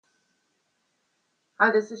Hi,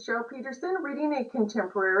 this is Cheryl Peterson reading a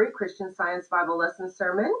contemporary Christian Science Bible lesson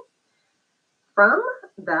sermon from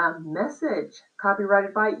The Message,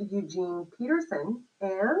 copyrighted by Eugene Peterson,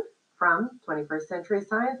 and from 21st Century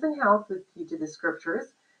Science and Health with Key to the Scriptures,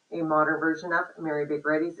 a modern version of Mary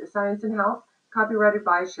Baker Eddy's Science and Health, copyrighted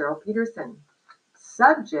by Cheryl Peterson.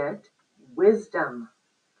 Subject, wisdom.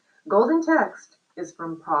 Golden text is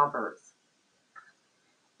from Proverbs.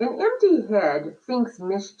 An empty head thinks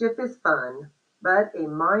mischief is fun, but a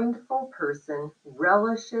mindful person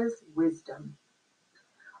relishes wisdom.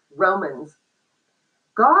 Romans.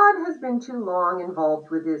 God has been too long involved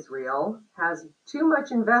with Israel, has too much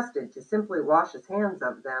invested to simply wash his hands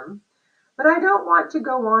of them. But I don't want to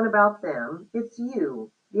go on about them. It's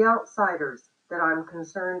you, the outsiders, that I'm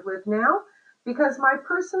concerned with now, because my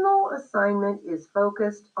personal assignment is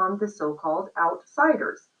focused on the so-called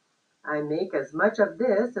outsiders. I make as much of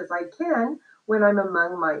this as I can when I'm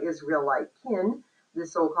among my Israelite kin, the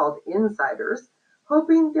so-called insiders,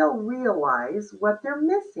 hoping they'll realize what they're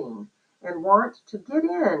missing and want to get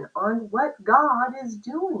in on what God is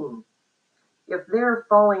doing. If their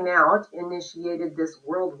falling out initiated this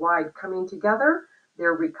worldwide coming together,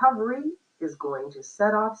 their recovery is going to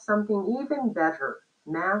set off something even better,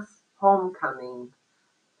 mass homecoming.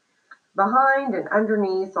 Behind and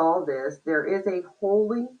underneath all this, there is a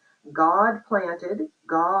holy, God-planted,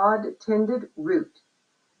 God-tended root.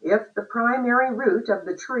 If the primary root of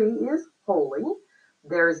the tree is holy,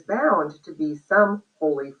 there's bound to be some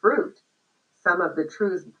holy fruit. Some of the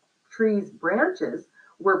tree's branches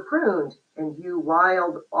were pruned, and you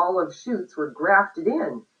wild olive shoots were grafted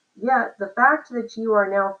in. Yet the fact that you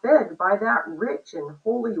are now fed by that rich and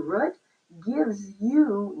holy root gives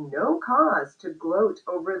you no cause to gloat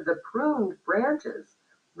over the pruned branches.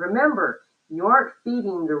 Remember, you aren't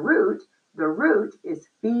feeding the root is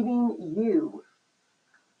feeding you.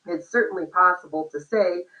 It's certainly possible to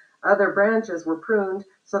say other branches were pruned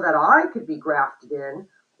so that I could be grafted in.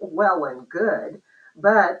 Well and good,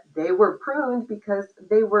 but they were pruned because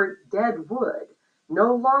they were dead wood,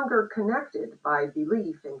 no longer connected by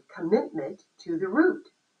belief and commitment to the root.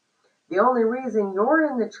 The only reason you're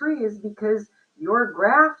in the tree is because your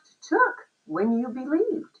graft took when you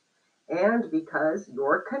believed, and because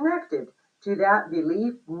you're connected to that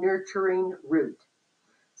belief nurturing root.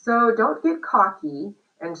 So don't get cocky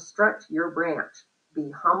and strut your branch. Be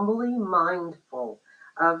humbly mindful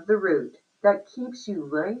of the root that keeps you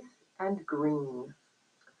lithe and green.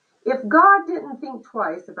 If God didn't think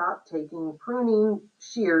twice about taking pruning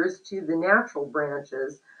shears to the natural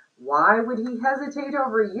branches, why would he hesitate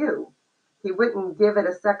over you? He wouldn't give it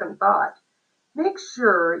a second thought. Make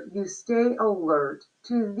sure you stay alert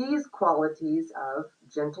to these qualities of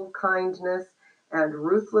gentle kindness and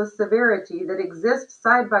ruthless severity that exist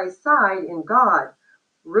side by side in God,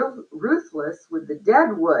 ruthless with the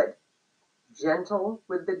dead wood, gentle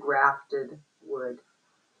with the grafted wood.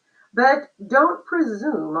 But don't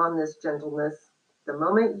presume on this gentleness. The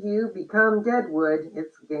moment you become dead wood,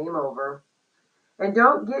 it's game over. And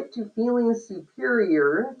don't get to feeling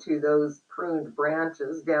superior to those pruned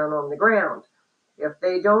branches down on the ground. If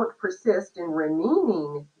they don't persist in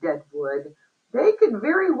remaining dead wood, they could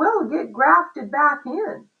very well get grafted back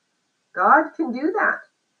in. God can do that.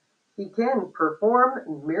 He can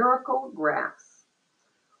perform miracle grafts.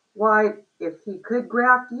 Why, if he could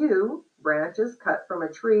graft you, branches cut from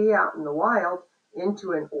a tree out in the wild,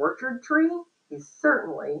 into an orchard tree, he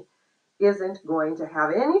certainly isn't going to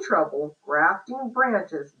have any trouble grafting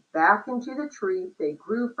branches back into the tree they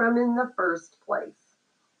grew from in the first place.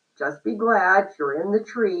 Just be glad you're in the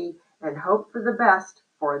tree and hope for the best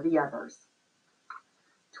for the others.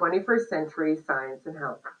 21st Century Science and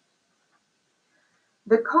Health.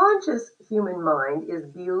 The conscious human mind is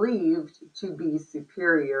believed to be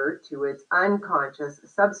superior to its unconscious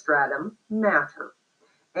substratum, matter,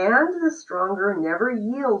 and the stronger never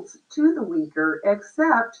yields to the weaker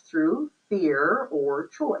except through fear or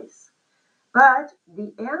choice. But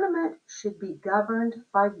the animate should be governed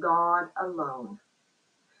by God alone.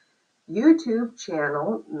 YouTube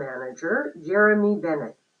channel manager Jeremy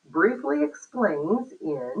Bennett briefly explains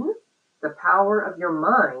in The Power of Your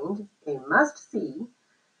Mind, a must-see,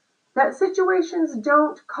 that situations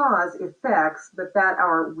don't cause effects, but that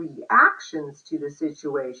our reactions to the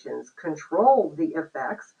situations control the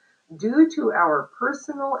effects due to our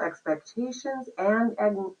personal expectations and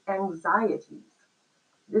anxieties.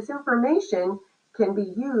 This information can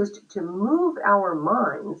be used to move our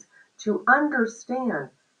minds to understand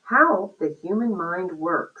how the human mind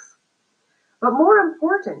works. But more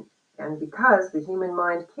important, and because the human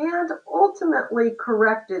mind can't ultimately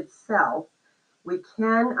correct itself, we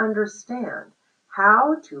can understand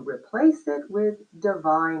how to replace it with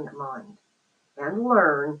divine mind, and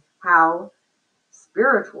learn how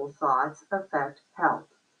spiritual thoughts affect health.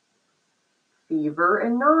 Fever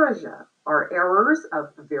and nausea are errors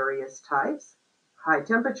of various types. High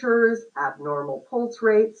temperatures, abnormal pulse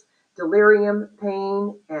rates, delirium,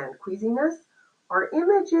 pain, and queasiness are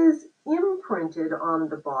images imprinted on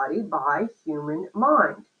the body by human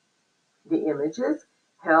mind. The images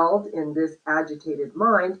held in this agitated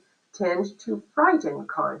mind tend to frighten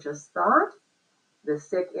conscious thought. The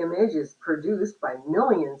sick image is produced by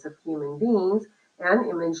millions of human beings and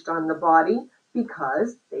imaged on the body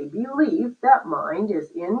because they believe that mind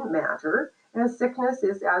is in matter and sickness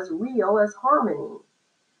is as real as harmony.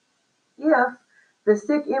 If the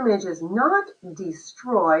sick image is not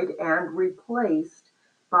destroyed and replaced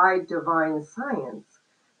by divine science,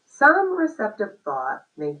 some receptive thought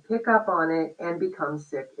may pick up on it and become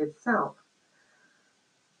sick itself.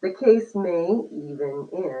 The case may even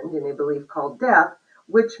end in a belief called death,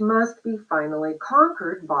 which must be finally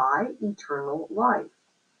conquered by eternal life.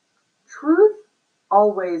 Truth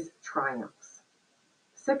always triumphs.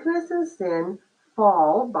 Sickness and sin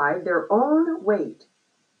fall by their own weight.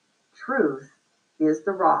 Truth is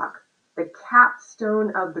the rock, the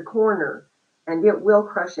capstone of the corner, and it will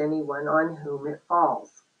crush anyone on whom it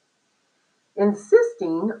falls.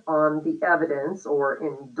 Insisting on the evidence or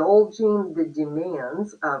indulging the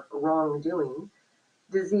demands of wrongdoing,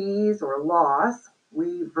 disease, or loss,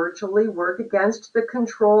 we virtually work against the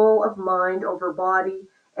control of mind over body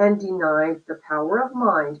and deny the power of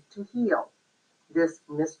mind to heal. This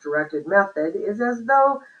misdirected method is as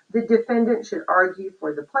though the defendant should argue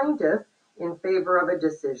for the plaintiff in favor of a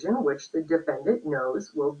decision which the defendant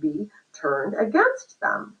knows will be turned against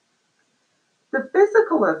them. The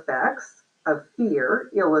physical effects of fear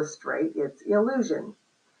illustrate its illusion.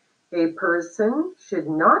 A person should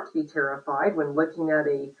not be terrified when looking at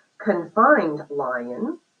a confined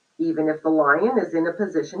lion, even if the lion is in a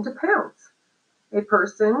position to pounce. A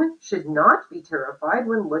person should not be terrified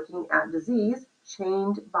when looking at disease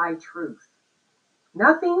chained by truth.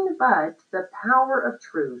 Nothing but the power of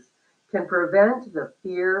truth can prevent the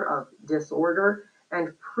fear of disorder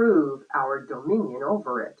and prove our dominion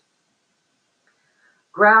over it.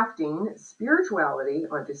 Grafting spirituality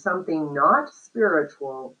onto something not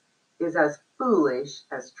spiritual is as foolish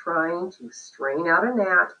as trying to strain out a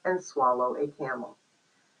gnat and swallow a camel.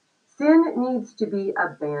 Sin needs to be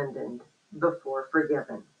abandoned before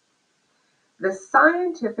forgiven. The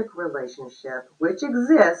scientific relationship which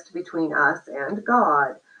exists between us and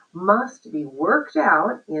God must be worked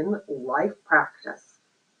out in life practice.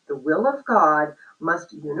 The will of God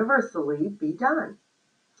must universally be done.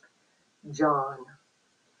 John.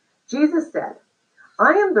 Jesus said,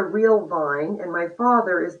 I am the real vine, and my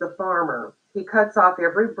Father is the farmer. He cuts off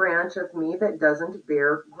every branch of me that doesn't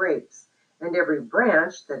bear grapes, and every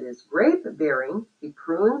branch that is grape-bearing, he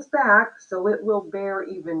prunes back so it will bear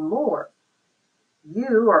even more.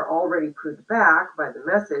 You are already pruned back by the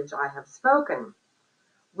message I have spoken.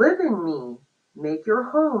 Live in me, make your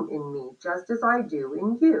home in me, just as I do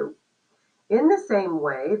in you. In the same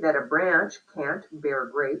way that a branch can't bear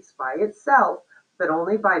grapes by itself, but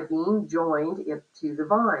only by being joined to the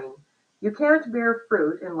vine. You can't bear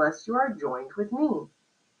fruit unless you are joined with me.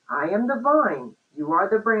 I am the vine, you are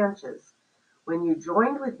the branches. When you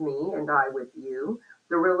joined with me and I with you,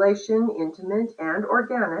 the relation intimate and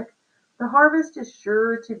organic, the harvest is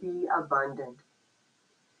sure to be abundant.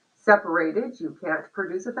 Separated, you can't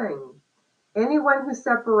produce a thing. Anyone who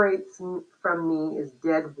separates from me is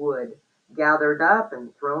dead wood, gathered up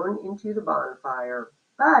and thrown into the bonfire.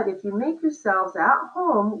 But if you make yourselves at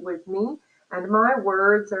home with me, and my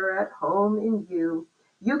words are at home in you,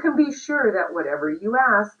 you can be sure that whatever you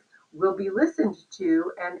ask will be listened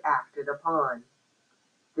to and acted upon.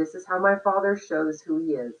 This is how my Father shows who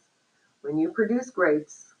he is. When you produce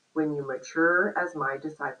grapes, when you mature as my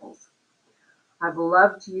disciples. I've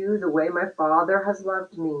loved you the way my Father has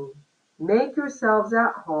loved me. Make yourselves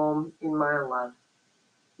at home in my love.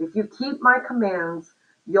 If you keep my commands,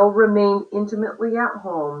 you'll remain intimately at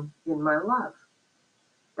home in my love.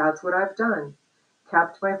 That's what I've done,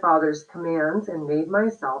 kept my Father's commands and made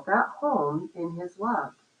myself at home in his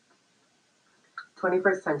love.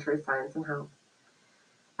 21st century science and health.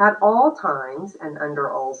 At all times and under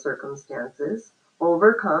all circumstances,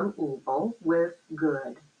 overcome evil with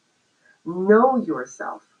good. Know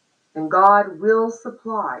yourself, and God will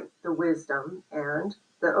supply the wisdom and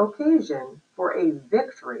the occasion for a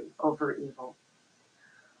victory over evil.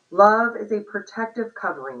 Love is a protective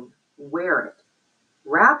covering. Wear it.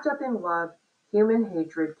 Wrapped up in love, human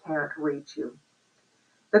hatred can't reach you.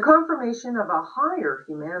 The confirmation of a higher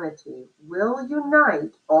humanity will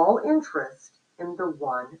unite all interest in the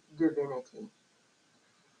one divinity.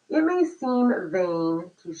 It may seem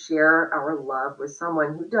vain to share our love with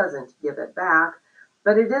someone who doesn't give it back,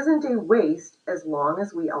 but it isn't a waste as long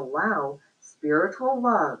as we allow spiritual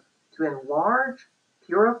love to enlarge,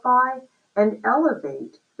 purify, and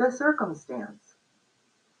elevate the circumstance.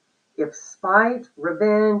 If spite,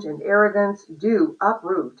 revenge, and arrogance do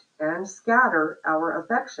uproot and scatter our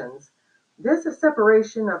affections, this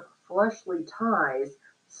separation of fleshly ties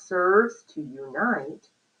serves to unite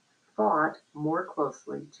thought more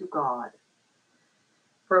closely to God.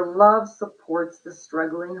 For love supports the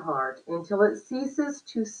struggling heart until it ceases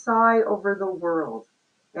to sigh over the world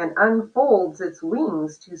and unfolds its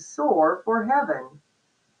wings to soar for heaven.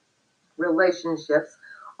 Relationships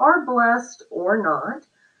are blessed or not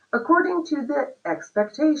according to the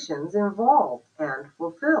expectations involved and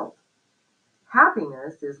fulfilled.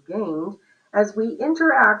 Happiness is gained as we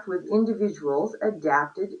interact with individuals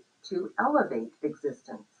adapted to elevate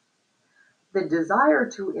existence. The desire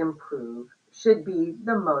to improve should be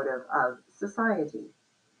the motive of society.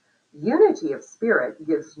 Unity of spirit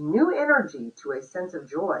gives new energy to a sense of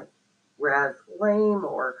joy, whereas lame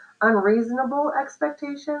or unreasonable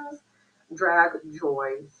expectations drag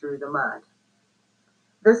joy through the mud.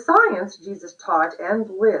 The science Jesus taught and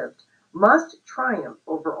lived must triumph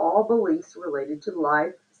over all beliefs related to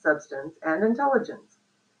life, substance, and intelligence,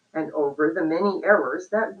 and over the many errors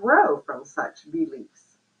that grow from such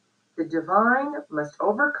beliefs. The divine must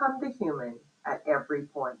overcome the human at every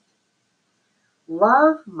point.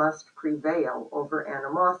 Love must prevail over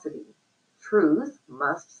animosity. Truth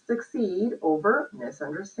must succeed over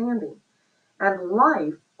misunderstanding, and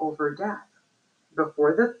life over death,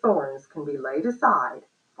 before the thorns can be laid aside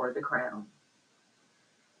for the crown.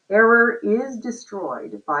 Error is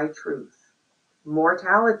destroyed by truth.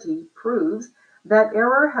 Mortality proves that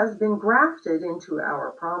error has been grafted into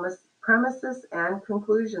our premises and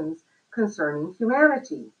conclusions concerning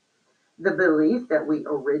humanity. The belief that we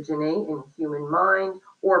originate in human mind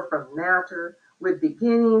or from matter, with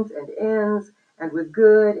beginnings and ends, and with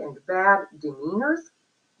good and bad demeanors,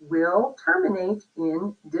 will terminate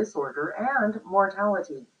in disorder and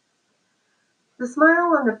mortality. The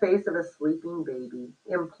smile on the face of a sleeping baby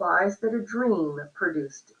implies that a dream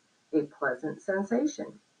produced a pleasant sensation.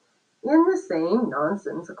 In the same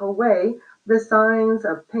nonsensical way, the signs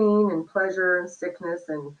of pain and pleasure and sickness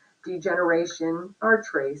and degeneration are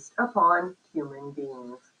traced upon human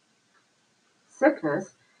beings.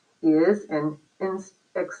 Sickness is an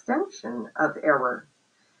extension of error,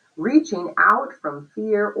 reaching out from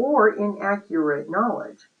fear or inaccurate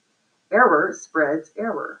knowledge. Error spreads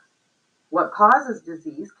error. What causes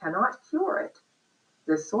disease cannot cure it.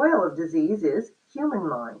 The soil of disease is human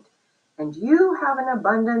mind, and you have an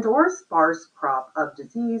abundant or sparse crop of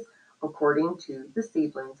disease according to the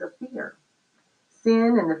seedlings of fear.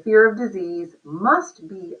 Sin and the fear of disease must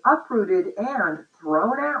be uprooted and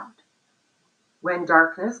thrown out. When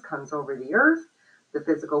darkness comes over the earth, the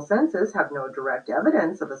physical senses have no direct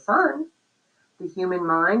evidence of a sun. The human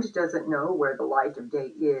mind doesn't know where the light of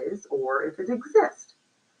day is or if it exists.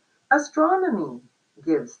 Astronomy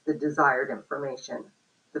gives the desired information.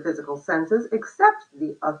 The physical senses accept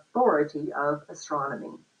the authority of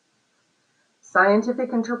astronomy.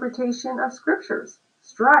 Scientific interpretation of scriptures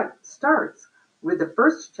starts with the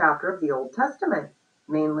first chapter of the Old Testament,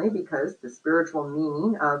 mainly because the spiritual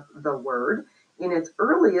meaning of the word in its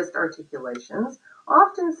earliest articulations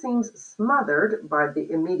often seems smothered by the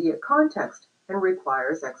immediate context and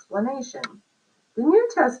requires explanation. The New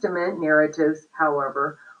Testament narratives,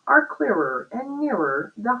 however, are clearer and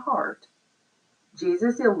nearer the heart.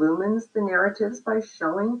 Jesus illumines the narratives by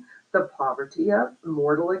showing the poverty of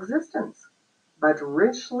mortal existence, but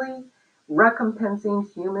richly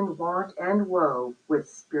recompensing human want and woe with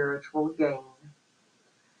spiritual gain.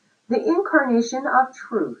 The incarnation of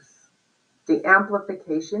truth, the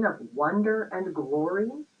amplification of wonder and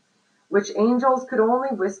glory, which angels could only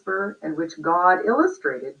whisper and which God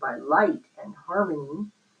illustrated by light and harmony,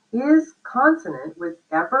 is consonant with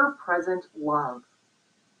ever-present love.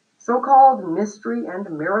 So-called mystery and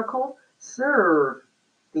miracle serve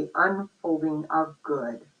the unfolding of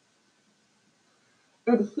good.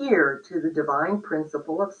 Adhere to the divine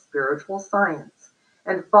principle of spiritual science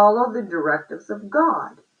and follow the directives of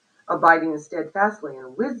God, abiding steadfastly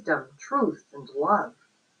in wisdom, truth, and love.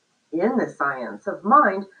 In the science of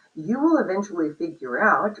mind, you will eventually figure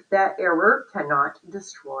out that error cannot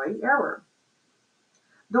destroy error.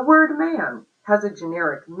 The word man has a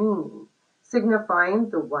generic meaning, signifying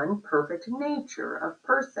the one perfect nature of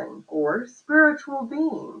person or spiritual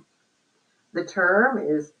being. The term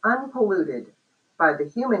is unpolluted by the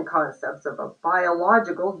human concepts of a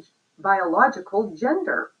biological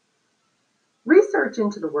gender. Research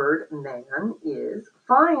into the word man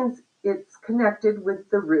finds it's connected with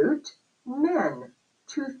the root men,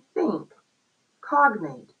 to think,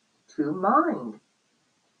 cognate, to mind.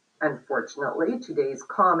 Unfortunately, today's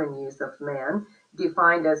common use of man,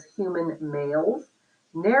 defined as human males,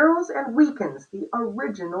 narrows and weakens the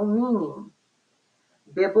original meaning.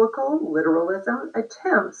 Biblical literalism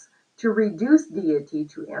attempts to reduce deity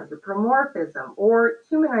to anthropomorphism or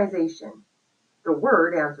humanization. The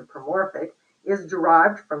word anthropomorphic is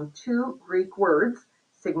derived from two Greek words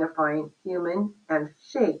signifying human and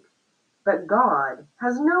shape. But God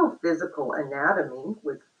has no physical anatomy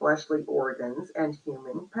with fleshly organs and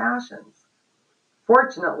human passions.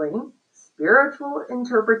 Fortunately, spiritual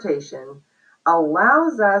interpretation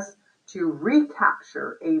allows us to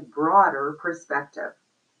recapture a broader perspective.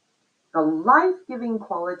 The life-giving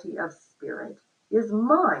quality of spirit is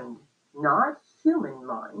mind, not human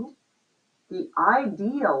mind. The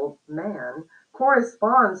ideal man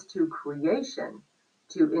corresponds to creation,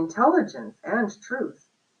 to intelligence and truth.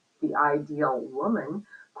 The ideal woman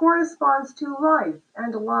corresponds to life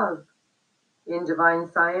and love. In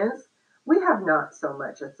divine science, we have not so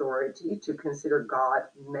much authority to consider God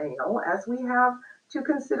male as we have to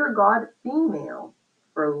consider God female,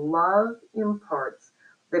 for love imparts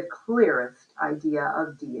the clearest idea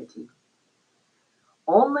of deity.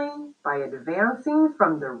 Only by advancing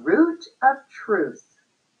from the root of truth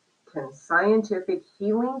can scientific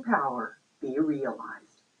healing power be realized.